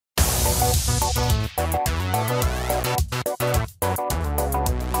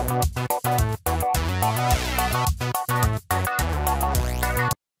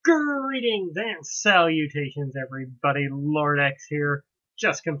And salutations, everybody. Lord X here.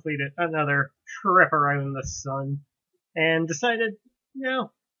 Just completed another trip around the sun and decided, there's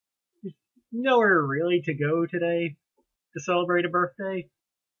nowhere really to go today to celebrate a birthday.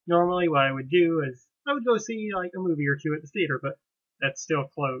 Normally, what I would do is I would go see like a movie or two at the theater, but that's still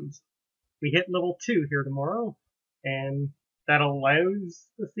closed. We hit level 2 here tomorrow, and that allows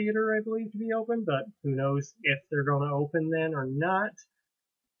the theater, I believe, to be open, but who knows if they're going to open then or not.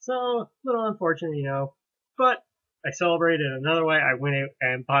 So, a little unfortunate, but I celebrated another way. I went out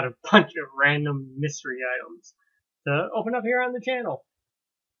and bought a bunch of random mystery items to open up here on the channel.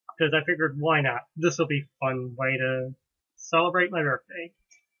 Because I figured, why not? This will be a fun way to celebrate my birthday.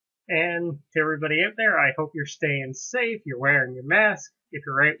 And to everybody out there, I hope you're staying safe, you're wearing your mask. If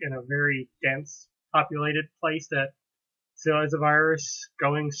you're out in a very dense, populated place that still has a virus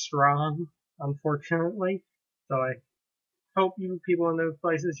going strong, unfortunately. So I hope you people in those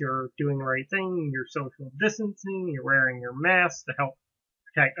places, you're doing the right thing, you're social distancing, you're wearing your mask to help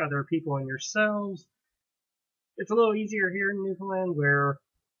protect other people and yourselves. It's a little easier here in Newfoundland where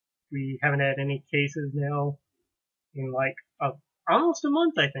we haven't had any cases now in like almost a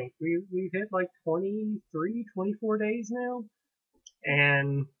month, I think. We've hit like 23, 24 days now,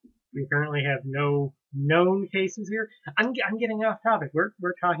 and we currently have no known cases here. I'm getting off topic.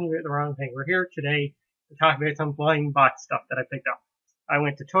 We're talking about the wrong thing. We're here today to talk about some blind box stuff that I picked up. I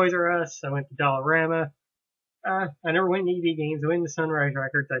went to Toys R Us. I went to Dollarama. I never went to EB Games. I went to Sunrise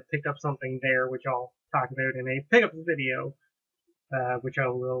Records. I picked up something there, which I'll talk about in a pickup video, which I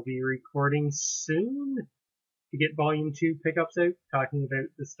will be recording soon to get Volume 2 pickups out, talking about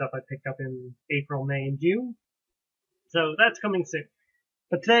the stuff I picked up in April, May, and June. So that's coming soon.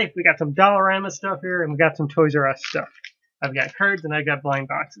 But today, we got some Dollarama stuff here, and we got some Toys R Us stuff. I've got cards, and I've got blind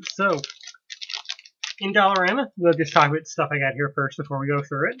boxes. So, in Dollarama, we'll just talk about the stuff I got here first before we go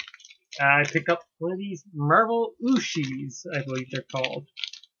through it. I picked up one of these Marvel Ooshis, I believe they're called.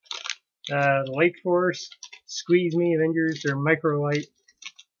 The Light Force, Squeeze Me, Avengers, they're Micro Light.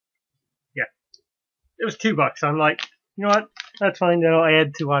 Yeah. It was $2. I'm like, you know what? That's fine. That'll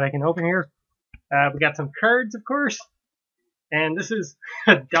add to what I can open here. We got some cards, of course. And this is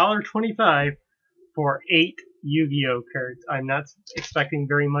 $1.25 for 8 Yu-Gi-Oh cards. I'm not expecting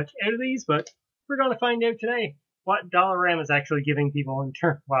very much out of these, but we're going to find out today what Dollarama is actually giving people in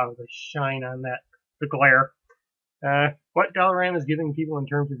terms. Wow, the shine on that, the glare. What Dollarama is giving people in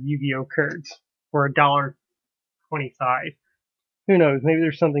terms of Yu-Gi-Oh cards for $1.25. Who knows? Maybe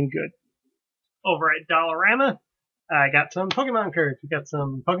there's something good. Over at Dollarama, I got some Pokemon cards. We got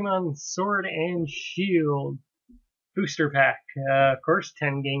some Pokemon Sword and Shield booster pack. Of course,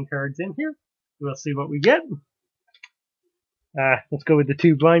 10 game cards in here. We'll see what we get. Let's go with the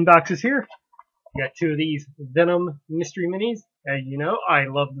 2 blind boxes here. We got 2 of these Venom Mystery Minis. As you know, I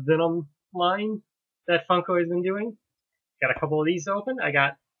love the Venom line that Funko has been doing. Got a couple of these open. I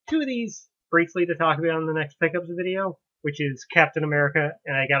got 2 of these briefly to talk about in the next pickups video, which is Captain America,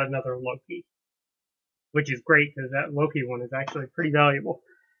 and I got another Loki, which is great because that Loki one is actually pretty valuable.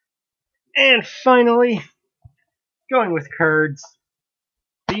 And finally, going with cards.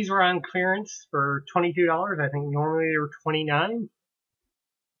 These were on clearance for $22. I think normally they were $29.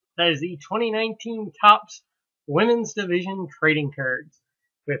 That is the 2019 Topps Women's Division trading cards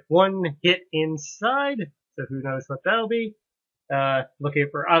with 1 hit inside. So who knows what that'll be. Looking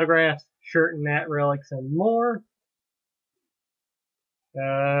for autographs, shirt and mat relics, and more.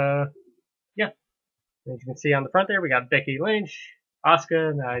 Yeah. As you can see on the front there, we got Becky Lynch,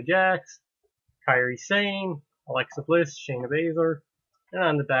 Asuka, Nia Jax, Kairi Sane, Alexa Bliss, Shayna Baszler, and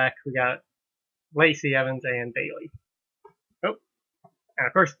on the back we got Lacey Evans and Bayley. Oh, and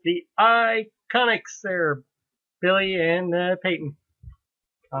of course the Iconics there, Billy and Peyton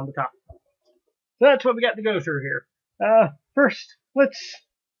on the top. So that's what we got to go through here. First, let's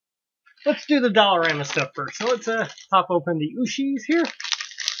do the Dollarama stuff first. So let's pop open the Ooshis here.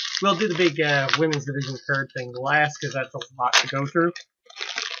 We'll do the big women's division card thing last because that's a lot to go through.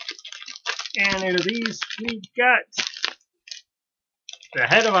 And out of these, we got the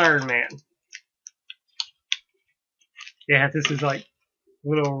head of Iron Man. Yeah, this is like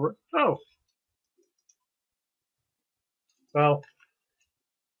little. Oh. Well,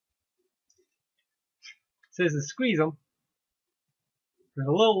 it says to squeeze them. There's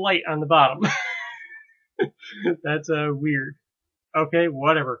a little light on the bottom. That's weird. Okay,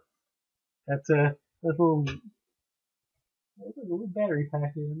 whatever. That's a little battery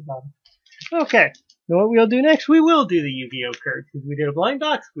pack here on the bottom. Okay, so what we'll do next, we will do the Yu-Gi-Oh cards. Because we did a blind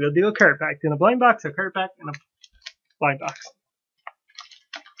box, we'll do a card pack. Then a blind box, a card pack, and a blind box.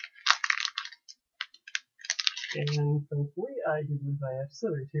 And thankfully, I do believe I have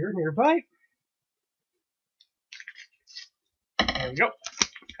scissors here nearby. There we go.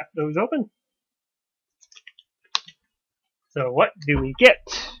 Got those open. So what do we get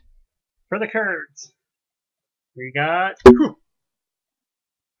for the cards? We got...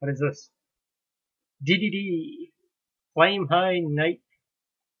 What is this? DDD. Flame High Knight.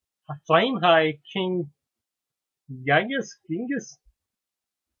 Flame High King Genghis?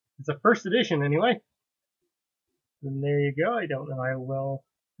 It's a first edition anyway. And there you go. I don't know how well.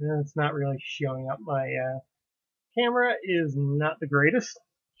 It's not really showing up. My camera is not the greatest.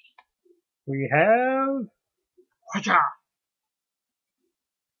 We have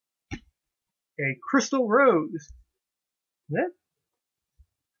a Crystal Rose. Yeah,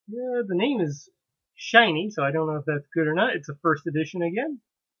 the name is shiny, so I don't know if that's good or not. It's a first edition again.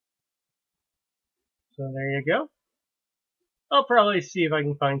 So there you go. I'll probably see if I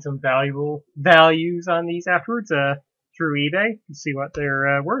can find some valuable values on these afterwards through eBay and see what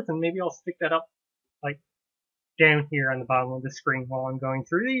they're worth, and maybe I'll stick that up like down here on the bottom of the screen while I'm going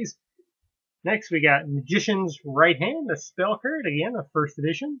through these. Next we got Magician's Right Hand, a spell card, again a first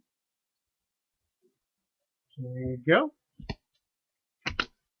edition. There you go.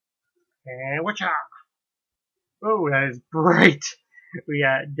 And watcha! Oh, that is bright. We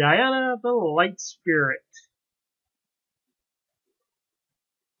got Diana the Light Spirit.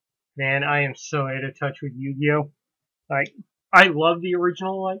 Man, I am so out of touch with Yu-Gi-Oh! Like, I love the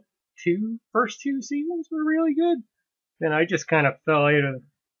original, like, first two seasons were really good. Then I just kind of fell out of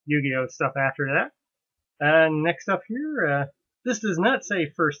Yu-Gi-Oh! Stuff after that. Next up here, this does not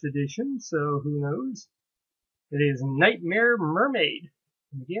say first edition, so who knows? It is Nightmare Mermaid.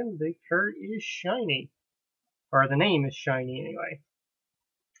 And again, the card is shiny. Or the name is shiny anyway.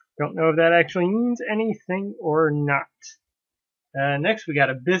 Don't know if that actually means anything or not. Next we got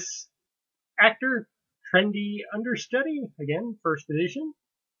Abyss Actor, Trendy Understudy, again, first edition.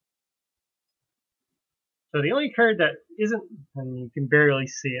 So the only card that isn't, and you can barely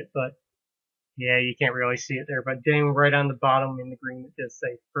see it, but yeah, you can't really see it there, but down right on the bottom in the green it does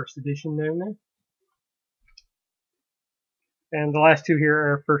say first edition down there. And the last two here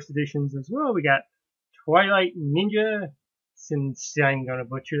are first editions as well. We got Twilight Ninja, since I'm going to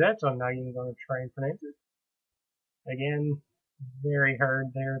butcher that, so I'm not even going to try and pronounce it. Again, very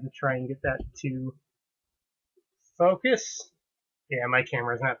hard there to try and get that to focus. Yeah, my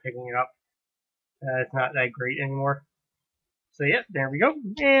camera's not picking it up. It's not that great anymore. So yeah, there we go.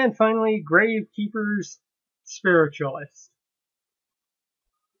 And finally, Gravekeeper's Spiritualist.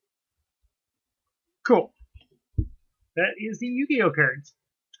 Cool. That is the Yu-Gi-Oh cards.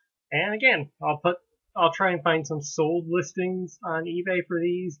 And again, I'll try and find some sold listings on eBay for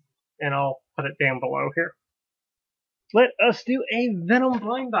these, and I'll put it down below here. Let us do a Venom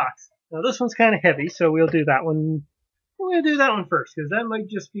blind box. Now this one's kind of heavy, so we'll do that one. We'll do that one first, because that might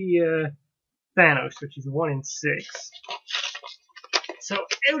just be Thanos, which is 1 in 6. So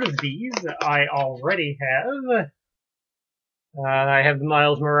out of these, I already have. I have the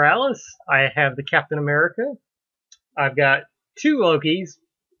Miles Morales. I have the Captain America. I've got 2 Lokis,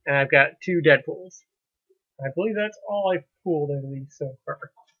 and I've got 2 Deadpools. I believe that's all I've pulled out of these so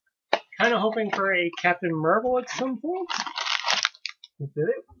far. Kind of hoping for a Captain Marvel at some point. That's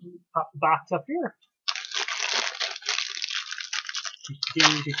it. Pop the box up here.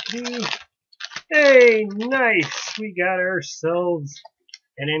 Hey, nice! We got ourselves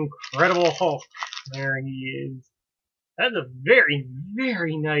an Incredible Hulk. There he is. That's a very,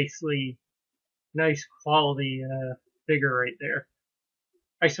 very nice quality figure right there.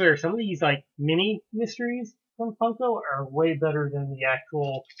 I swear, some of these like mini mysteries from Funko are way better than the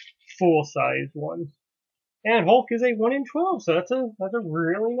actual full-size ones. And Hulk is a 1 in 12, so that's a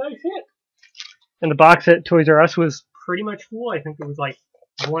really nice hit. And the box at Toys R Us was pretty much full. I think there was like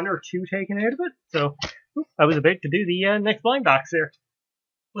 1 or 2 taken out of it. So I was about to do the next blind box there.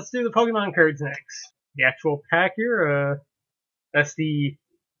 Let's do the Pokemon cards next. The actual pack here, that's the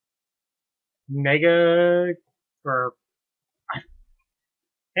Mega, or I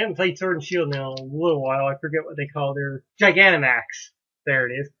haven't played Sword and Shield now in a little while. I forget what they call their Gigantamax. There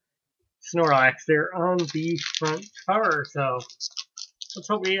it is. Snorlax. They're on the front cover, so let's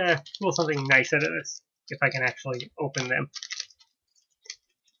hope we pull something nice out of this, if I can actually open them.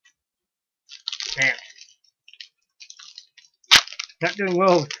 Man. Not doing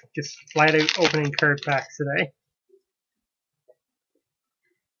well with just flat out opening card packs today.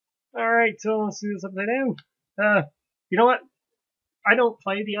 Alright, so let's do this upside down. You know what? I don't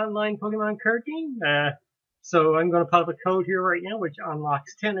play the online Pokemon card game, so I'm going to put up a code here right now which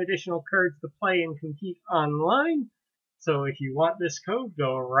unlocks 10 additional cards to play and compete online. So if you want this code,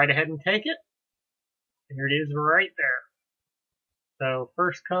 go right ahead and take it. There it is right there. So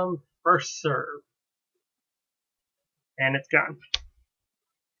first come, first serve. and it's gone.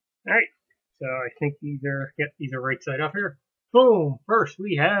 Alright, so I think these are right side up here. Boom! First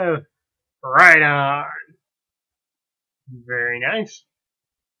we have Rhydon. Very nice.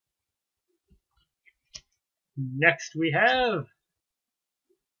 Next we have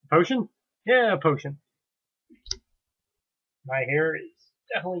Potion? Yeah, Potion. My hair is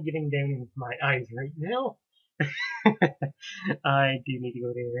definitely getting down into my eyes right now. I do need to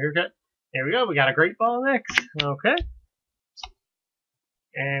go get a haircut. There we go, we got a Great Ball next. Okay.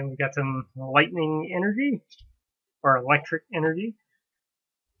 And we got some lightning energy. Or electric energy.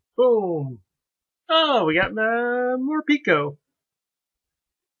 Boom. Oh, we got more Pico.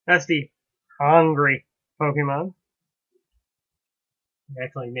 That's the hungry Pokemon. They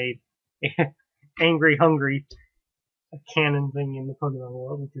actually made Angry Hungry a canon thing in the Pokemon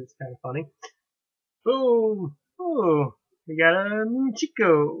world, which is kind of funny. Boom! Oh, we got a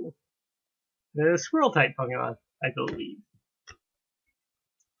Chico. The squirrel type Pokemon, I believe.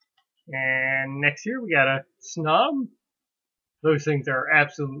 And next here we got a Snob. Those things are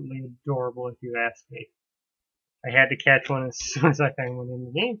absolutely adorable if you ask me. I had to catch one as soon as I found one in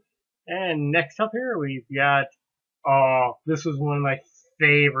the game. And next up here we've got, oh, this was one of my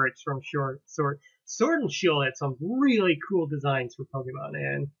favorites from Sword and Shield had some really cool designs for Pokemon,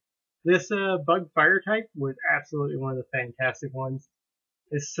 and this Bug Fire type was absolutely one of the fantastic ones.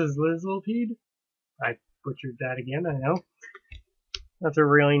 This is Sizzlipede. I butchered that again, I know. That's a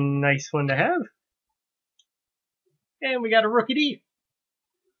really nice one to have. And we got a Rookidee.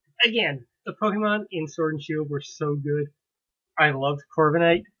 Again, the Pokemon in Sword and Shield were so good. I loved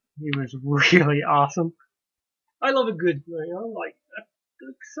Corviknight. He was really awesome. I love a good, like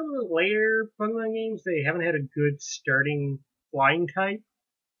some of the later Pokemon games, they haven't had a good starting flying type,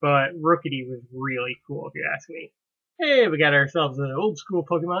 but Rookidee was really cool if you ask me. Hey, we got ourselves an old school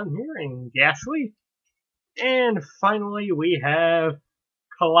Pokemon here in Ghastly. And finally we have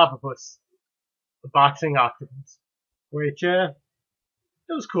Clobbopus, the boxing octopus, which it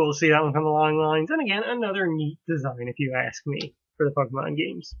was cool to see that one come along the lines. And again, another neat design if you ask me for the Pokemon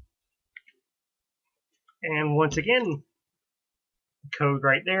games. And once again, code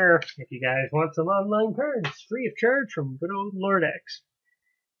right there if you guys want some online cards free of charge from good old Lord X.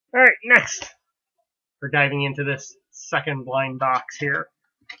 Alright, next we're diving into this second blind box here.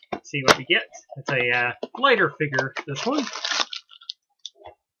 Let's see what we get. It's a lighter figure, this one.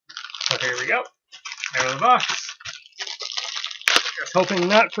 So here we go. Out of the box. Just hoping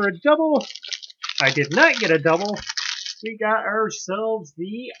not for a double. I did not get a double. We got ourselves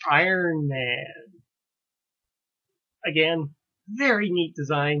the Iron Man. Again, very neat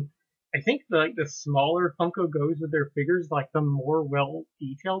design. I think the smaller Funko goes with their figures, like the more well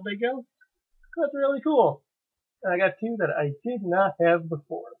detailed they go. That's really cool. I got two that I did not have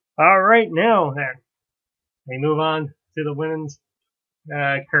before. Alright, now then, we move on to the women's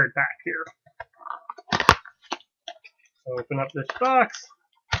card pack here. So open up this box.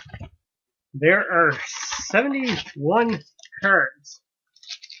 There are 71 cards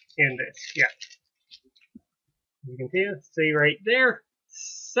in this. Yeah. You can see right there,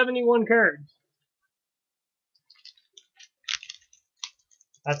 71 cards.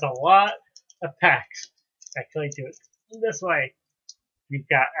 That's a lot of packs. Actually, do it this way. We've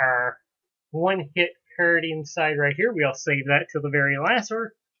got our one-hit card inside right here. We'll save that till the very last,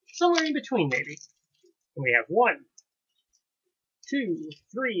 or somewhere in between maybe. And we have 1, 2,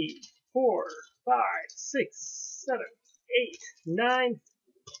 3, 4, 5, 6, 7, 8, 9,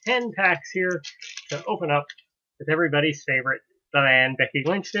 10 packs here to open up with everybody's favorite, the man Becky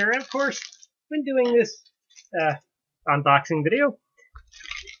Lynch there. And of course, when doing this unboxing video,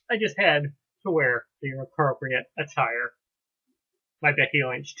 I just had to wear the appropriate attire. My Becky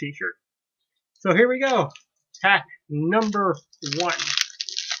Lynch t-shirt. So here we go. Pack number 1.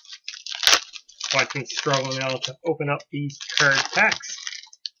 Watch me struggle now to open up these card packs.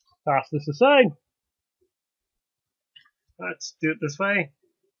 Toss this aside. Let's do it this way.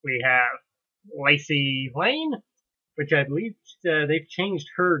 We have Lacey Lane, which I believe they've changed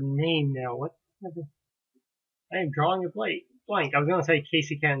her name now. What? I am drawing a blank. I was going to say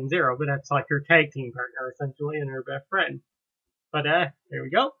Casey Catanzaro, but that's like her tag team partner, essentially, and her best friend. But, there we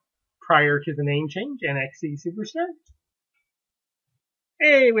go. Prior to the name change, NXT Superstar.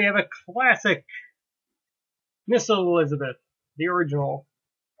 Hey, we have a classic Miss Elizabeth, the original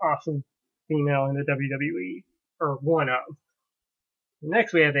awesome female in the WWE, or one of.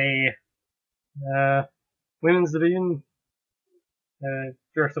 Next, we have a women's division,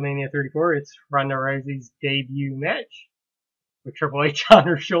 WrestleMania 34. It's Ronda Rousey's debut match with Triple H on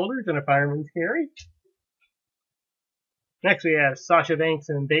her shoulders and a fireman's carry. Next, we have Sasha Banks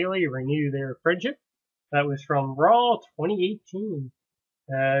and Bayley renew their friendship That was from Raw 2018,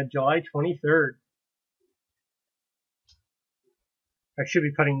 July 23rd. I should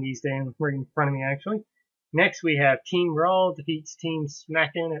be putting these down right in front of me, actually. Next, we have Team Raw defeats Team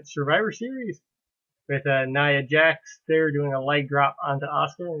SmackDown at Survivor Series, with Nia Jax there doing a leg drop onto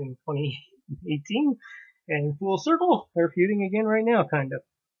Asuka in 2018. And full circle, they're feuding again right now, kind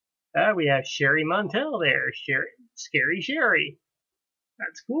of. We have Sherry Montel there, Scary Sherry.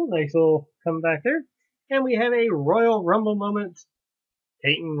 That's cool, nice little comeback there. And we have a Royal Rumble moment,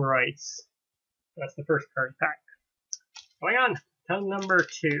 Peyton Royce. That's the first card pack. Going on to number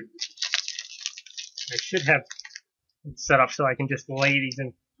 2. I should have it set up so I can just lay these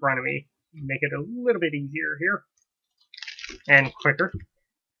in front of me, make it a little bit easier here and quicker.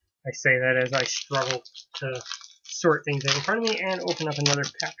 I say that as I struggle to sort things in front of me and open up another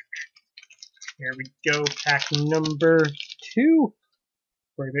pack. Here we go, pack number 2.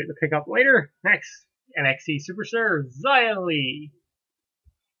 We're going to pick up later. Next, NXT Superstar Xia Li.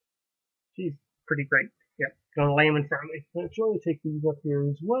 She's pretty great. Yep, gonna lay them in front of me. Let's really take these up here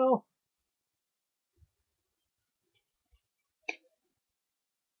as well.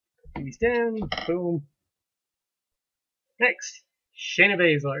 Put these down. Boom. Next, Shayna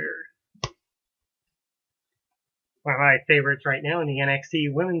Baszler. One of my favorites right now in the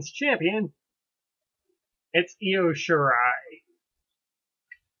NXT Women's Champion. It's Io Shirai.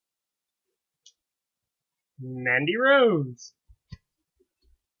 Mandy Rose.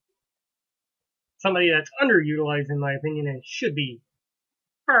 Somebody that's underutilized in my opinion and should be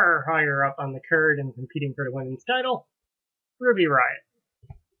far higher up on the card and competing for the women's title. Ruby Riott.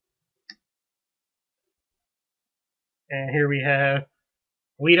 And here we have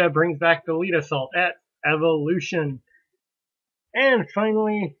Lita brings back the Lita Salt at Evolution. And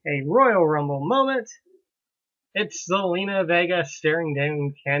finally, a Royal Rumble moment. It's Zelina Vega staring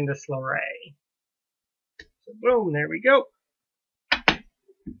down Candice LeRae. So boom, there we go.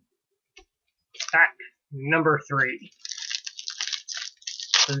 Pack number 3.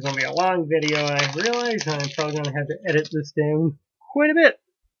 This is going to be a long video, I realize. I'm probably going to have to edit this down quite a bit.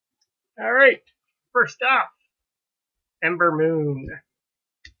 Alright, first off, Ember Moon.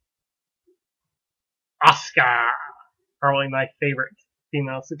 Asuka. Probably my favorite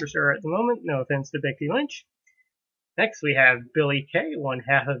female superstar at the moment. No offense to Becky Lynch. Next we have Billie Kay, one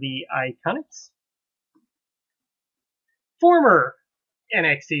half of the Iconics. Former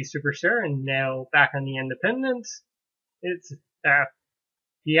NXT superstar and now back on the independents. It's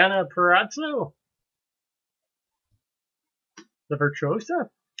Deonna Purrazzo. The Virtuosa.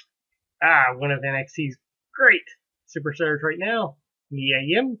 One of NXT's great superstars right now. Mia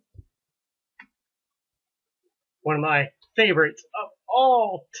Yim. One of my favorites of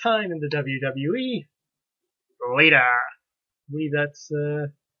all time in the WWE. Lita. I believe that's, I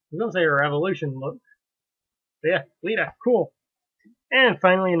was going to say her Evolution look. But yeah, Lita. Cool. And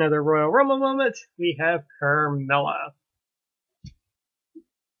finally, another Royal Rumble moment. We have Carmella.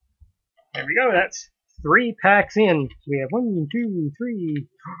 There we go. That's 3 packs in. We have 1, 2, 3,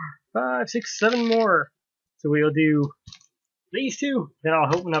 4, 5, 6, 7 more. So we'll do these 2. Then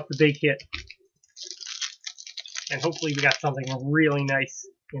I'll open up the big hit. And hopefully we got something really nice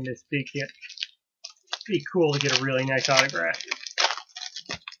in this big hit. It'd be cool to get a really nice autograph.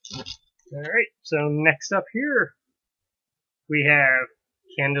 Alright, so next up here, we have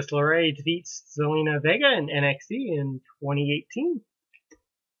Candice LeRae defeats Zelina Vega in NXT in 2018.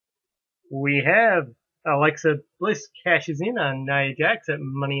 We have Alexa Bliss cashes in on Nia Jax at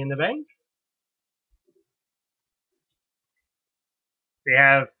Money in the Bank. We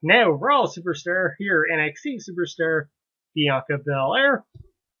have now Raw superstar, here NXT superstar, Bianca Belair.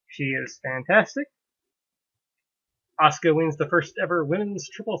 She is fantastic. Asuka wins the first ever women's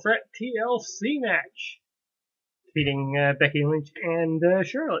triple threat TLC match, defeating Becky Lynch and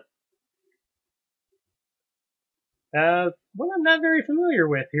Charlotte. One I'm not very familiar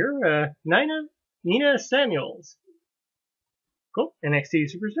with here, Nina Samuels. Cool,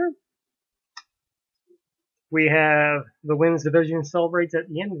 NXT superstar. We have the women's division celebrates at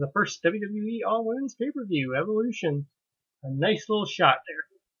the end of the first WWE All Women's pay-per-view, Evolution. A nice little shot there.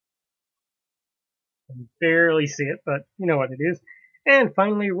 I can barely see it, but you know what it is. And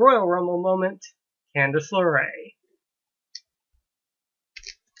finally, Royal Rumble moment, Candice LeRae.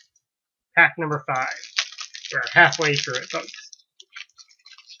 Pack number 5. We're halfway through it, folks.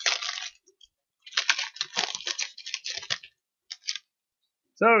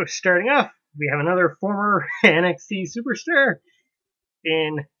 So, starting off, we have another former NXT superstar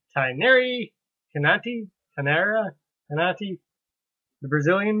in Tainara Kanati, the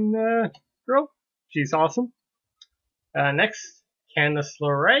Brazilian girl. She's awesome. Next, Candice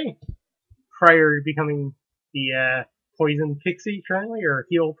LeRae, prior to becoming the Poison Pixie currently, or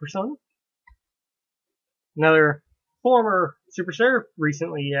heel persona. Another former superstar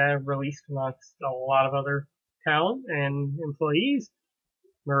recently released amongst a lot of other talent and employees,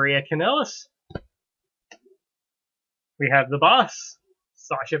 Maria Kanellis. We have the boss,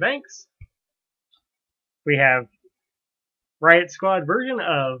 Sasha Banks. We have Riot Squad version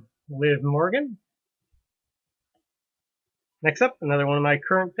of Liv Morgan. Next up, another one of my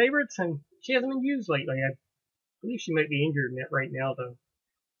current favorites, and she hasn't been used lately. I believe she might be injured right now, though.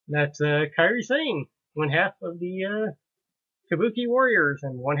 That's Kairi Sane, one half of the Kabuki Warriors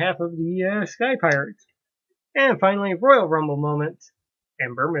and one half of the Sky Pirates. And finally, Royal Rumble moment,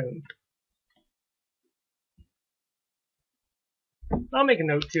 Ember Moon. I'll make a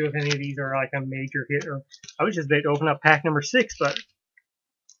note too if any of these are like a major hit. Or I was just about to open up pack number 6, but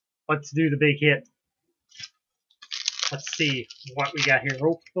let's do the big hit. Let's see what we got here.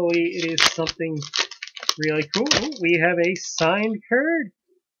 Hopefully it is something really cool. Ooh, we have a signed card.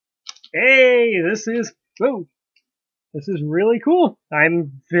 Hey, this is really cool.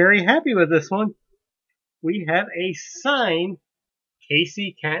 I'm very happy with this one. We have a signed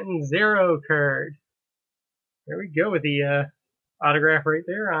Casey Catanzaro card. There we go with the autograph right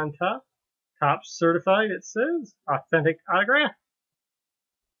there on top. Top certified, it says. Authentic autograph.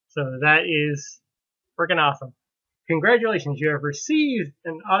 So that is freaking awesome. Congratulations, you have received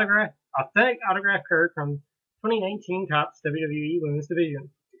an authentic autograph card from 2019 Topps WWE Women's Division.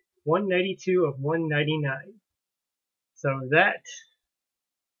 192 of 199. So that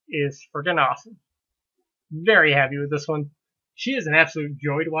is freaking awesome. Very happy with this one. She is an absolute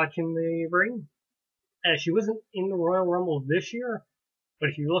joy to watch in the ring. She wasn't in the Royal Rumble this year, but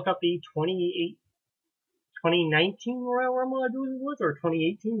if you look up the 2019 Royal Rumble, I believe it was, or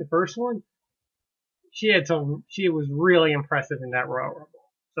 2018, the first one, she was really impressive in that Royal Rumble.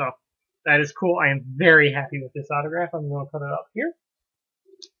 So that is cool. I am very happy with this autograph. I'm going to put it up here.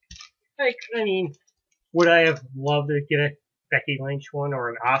 I mean, would I have loved to get a Becky Lynch one or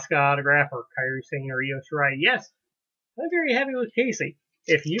an Asuka autograph or Kairi Sane or Io Shirai? Yes. I'm very happy with Casey.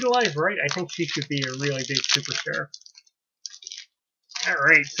 If utilized right, I think she could be a really big superstar.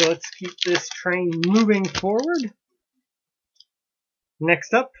 Alright, so let's keep this train moving forward.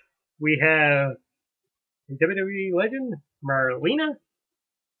 Next up, we have WWE legend, Marlena.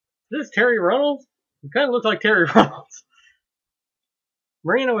 This is Terry Runnels. It kind of looks like Terry Runnels.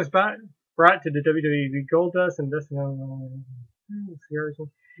 Marlena was brought to the WWE Goldust and this.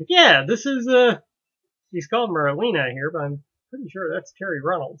 Yeah, this is he's called Marlena here, but I'm pretty sure that's Terry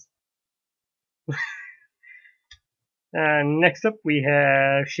Runnels. Next up, we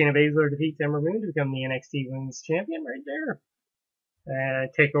have Shayna Baszler defeats Ember Moon to become the NXT Women's Champion right there.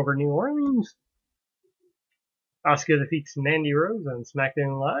 Takeover New Orleans. Asuka defeats Mandy Rose on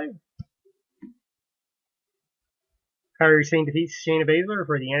SmackDown Live. Kairi Sane defeats Shayna Baszler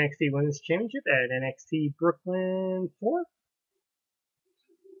for the NXT Women's Championship at NXT Brooklyn 4.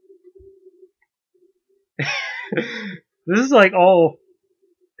 This is like all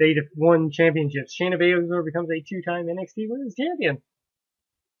they won championships. Shayna Baszler becomes a 2-time NXT Women's Champion.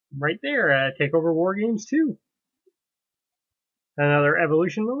 Right there, Takeover War Games 2. Another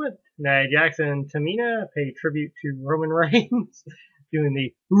Evolution moment. Nia Jax and Tamina pay tribute to Roman Reigns, doing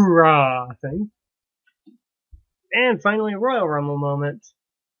the hoorah thing. And finally, Royal Rumble moment.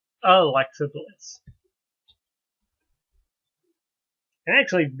 Alexa Bliss. I'm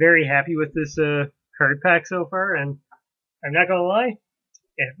actually very happy with this card pack so far, and I'm not gonna lie,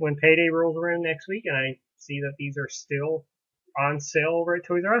 when payday rolls around next week and I see that these are still on sale over at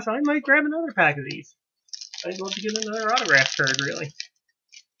Toys R Us, I might grab another pack of these. I'd love to get another autograph card, really.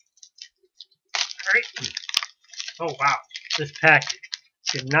 Alright. Oh, wow. This pack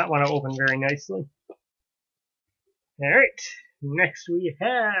did not want to open very nicely. Alright. Next we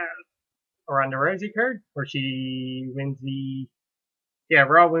have a Ronda Rousey card, where she wins the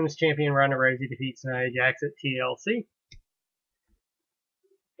Raw Women's Champion Ronda Rousey defeats Nia Jax at TLC.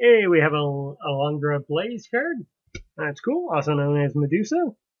 Hey, we have a Alundra Blaze card. That's cool. Also known as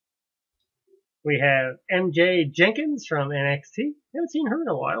Medusa. We have MJ Jenkins from NXT. Haven't seen her in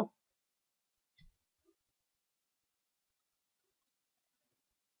a while.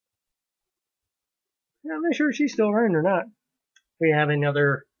 I'm not sure if she's still around or not. We have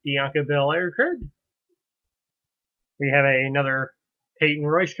another Bianca Belair card. We have another Peyton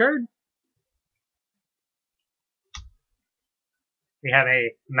Royce card. We have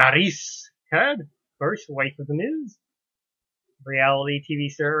a Maryse card. Of course, wife of the Miz. Reality TV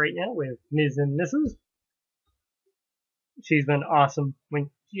star right now with Miz and Mrs. She's been awesome. When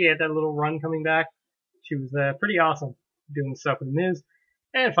she had that little run coming back, she was pretty awesome doing stuff with Miz.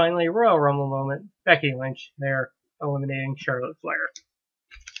 And finally, Royal Rumble moment, Becky Lynch there eliminating Charlotte Flair.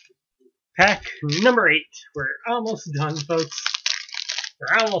 Pack number 8. We're almost done, folks.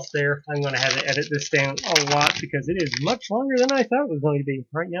 We're almost there. I'm going to have to edit this down a lot because it is much longer than I thought it was going to be.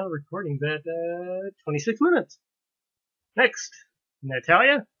 Right now, the recording's at 26 minutes. Next,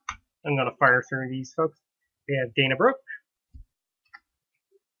 Natalya. I'm going to fire through these, folks. We have Dana Brooke.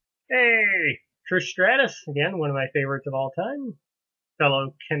 Hey, Trish Stratus. Again, one of my favorites of all time.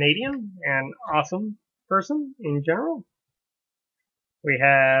 Fellow Canadian and awesome person in general. We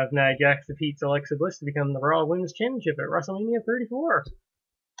have Nia Jax defeats Alexa Bliss to become the Raw Women's Championship at WrestleMania 34.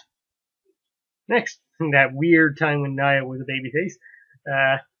 Next, that weird time when Nia was a babyface,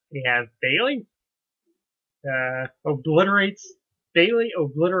 we have Bayley. Bayley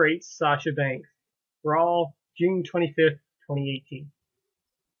obliterates Sasha Banks. Raw, June 25th, 2018.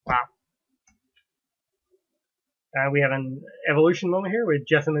 Wow. We have an evolution moment here with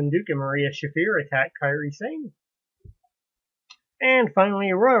Jessamyn Duke and Maria Shafir attack Kairi Sane. And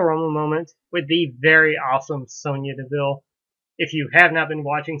finally, a Royal Rumble moment with the very awesome Sonya Deville. If you have not been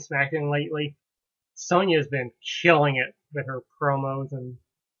watching SmackDown lately, Sonya's been killing it with her promos and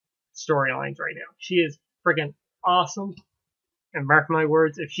storylines right now. She is freaking awesome. And mark my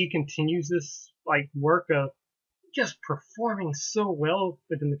words, if she continues this work of just performing so well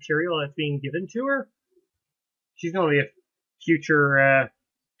with the material that's being given to her, she's going to be a future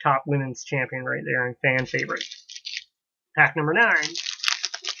top women's champion right there and fan favorite. Pack number 9.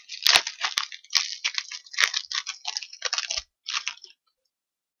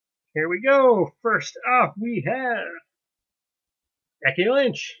 Here we go. First up, we have Becky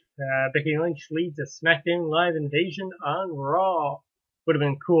Lynch. Becky Lynch leads a SmackDown Live invasion on Raw. Would have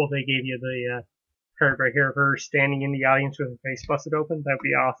been cool if they gave you the card right here of her standing in the audience with her face busted open. That would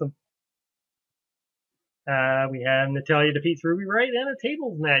be awesome. We have Natalya defeats Ruby Riott in a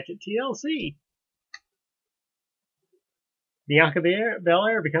tables match at TLC. Bianca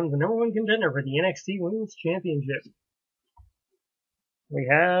Belair becomes the #1 contender for the NXT Women's Championship. We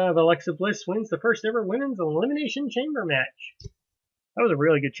have Alexa Bliss wins the first ever Women's Elimination Chamber match. That was a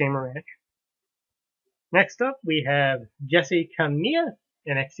really good chamber match. Next up, we have Jessi Kamea,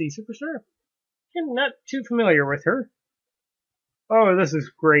 NXT Superstar. I'm not too familiar with her. Oh, this is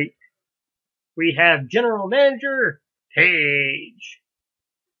great. We have General Manager Paige.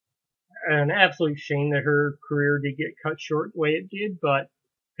 An absolute shame that her career did get cut short the way it did, but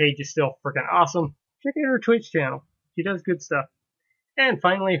Paige is still freaking awesome. Check out her Twitch channel. She does good stuff. And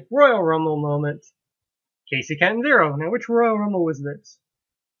finally, Royal Rumble moment. Casey Catanzaro. Now, which Royal Rumble was this?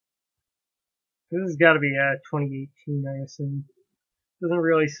 This has got to be 2018, I assume. Doesn't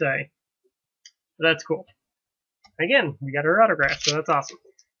really say. But that's cool. Again, we got her autograph, so that's awesome.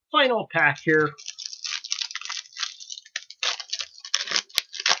 Final pack here.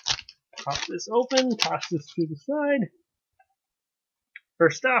 Pop this open, toss this to the side.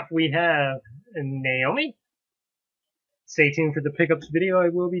 First off, we have Naomi. Stay tuned for the pickups video I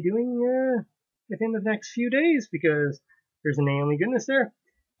will be doing within the next few days because there's a Naomi goodness there.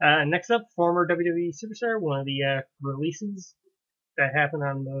 Next up, former WWE Superstar, one of the releases that happened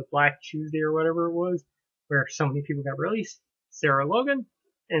on the Black Tuesday or whatever it was, where so many people got released, Sarah Logan.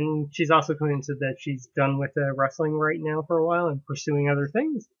 And she's also come in and said that she's done with wrestling right now for a while and pursuing other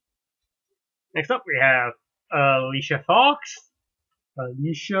things. Next up, we have Alicia Fox.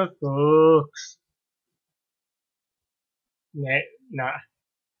 Alicia Fox.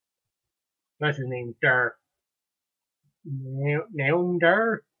 That's his name, Dar. Naomi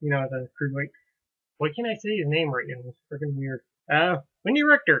Dar? You know, the cruiserweight. Why can't I say his name right now? It's freaking weird. Wendy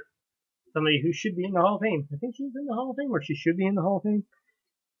Richter. Somebody who should be in the Hall of Fame. I think she's in the Hall of Fame, or she should be in the Hall of Fame.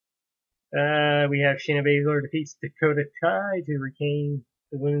 We have Shayna Baszler defeats Dakota Kai to retain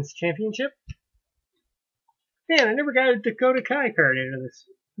the Women's Championship. Man, I never got a Dakota Kai card out of this.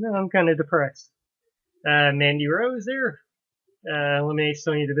 No, I'm kind of depressed. Mandy Rose there. Eliminates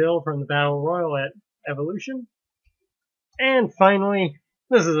Sonya Deville from the Battle Royal at Evolution. And finally,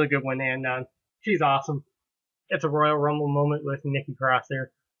 this is a good one to end on. She's awesome. It's a Royal Rumble moment with Nikki Cross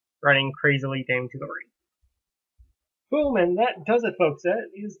there, running crazily down to the ring. Boom, and that does it, folks. That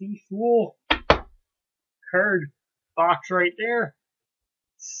is the full card box right there.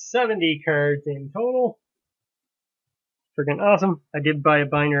 70 cards in total. Freaking awesome. I did buy a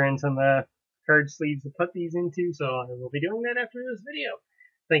binder and some card sleeves to put these into, so I will be doing that after this video.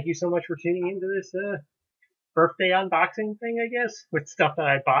 Thank you so much for tuning into this birthday unboxing thing, I guess, with stuff that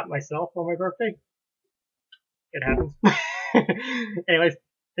I bought myself for my birthday. It happens. Anyways,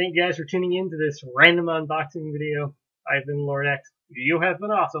 thank you guys for tuning in to this random unboxing video. I've been Lord X. You have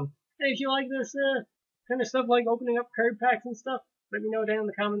been awesome. And if you like this kind of stuff like opening up card packs and stuff, let me know down in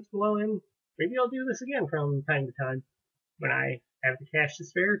the comments below, and maybe I'll do this again from time to time when I have the cash to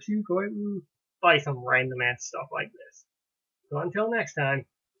spare to go out and buy some random ass stuff like this. So until next time,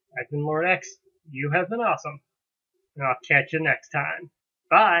 I've been Lord X, you have been awesome, and I'll catch you next time.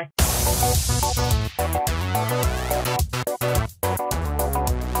 Bye!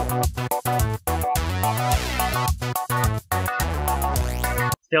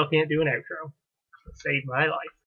 Still can't do an outro. It saved my life.